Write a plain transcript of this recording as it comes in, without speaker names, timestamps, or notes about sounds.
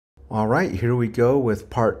All right, here we go with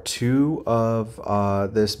part 2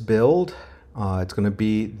 of this build. It's going to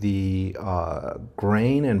be the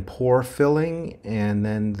grain and pore filling and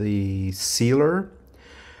then the sealer.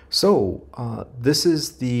 So this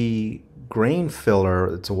is the grain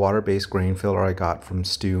filler. It's a water-based grain filler I got from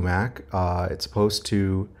StewMac. It's supposed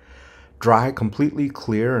to dry completely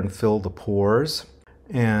clear and fill the pores.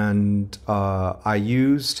 And I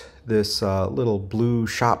used this little blue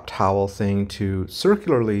shop towel thing to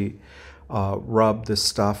circularly rub the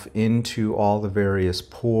stuff into all the various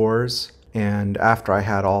pores. And after I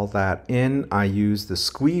had all that in, I used the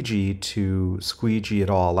squeegee to squeegee it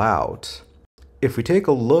all out. If we take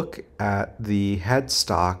a look at the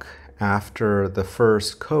headstock after the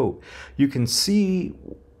first coat, you can see,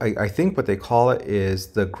 I think what they call it is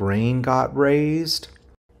the grain got raised.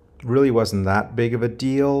 Really wasn't that big of a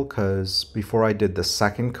deal because before I did the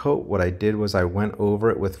second coat, what I did was I went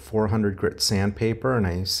over it with 400 grit sandpaper and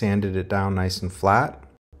I sanded it down nice and flat.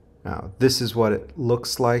 Now this is what it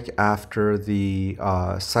looks like after the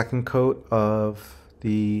second coat of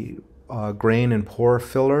the grain and pore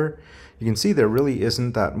filler. You can see there really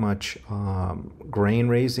isn't that much grain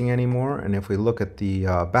raising anymore, and if we look at the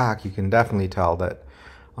back, you can definitely tell that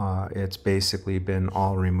it's basically been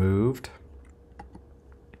all removed.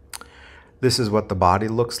 This is what the body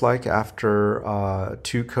looks like after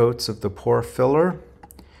 2 coats of the pore filler.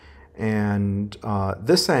 And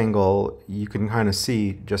this angle, you can kind of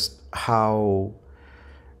see just how,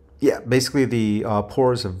 basically the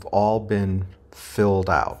pores have all been filled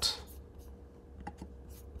out.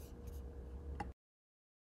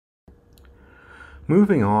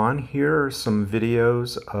 Moving on, here are some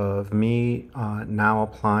videos of me now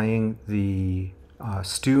applying the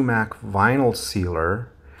StewMac vinyl sealer.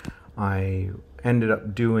 I ended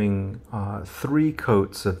up doing 3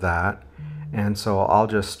 coats of that, and so I'll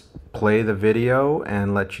just play the video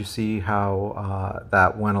and let you see how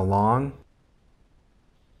that went along.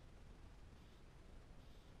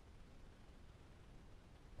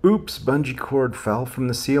 Oops, bungee cord fell from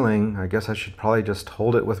the ceiling. I guess I should probably just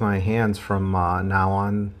hold it with my hands from now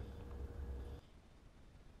on.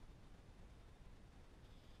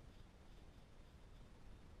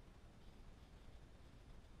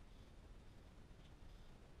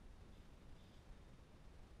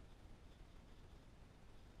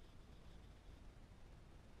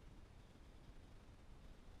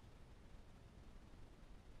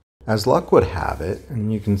 As luck would have it,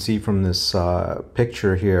 and you can see from this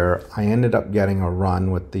picture here, I ended up getting a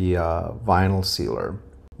run with the vinyl sealer.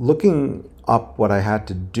 Looking up what I had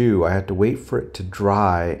to do, I had to wait for it to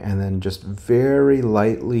dry and then just very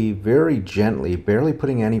lightly, very gently, barely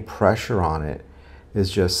putting any pressure on it, is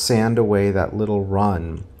just sand away that little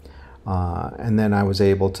run. And then I was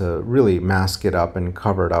able to really mask it up and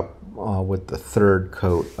cover it up with the 3rd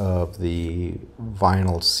coat of the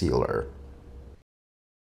vinyl sealer.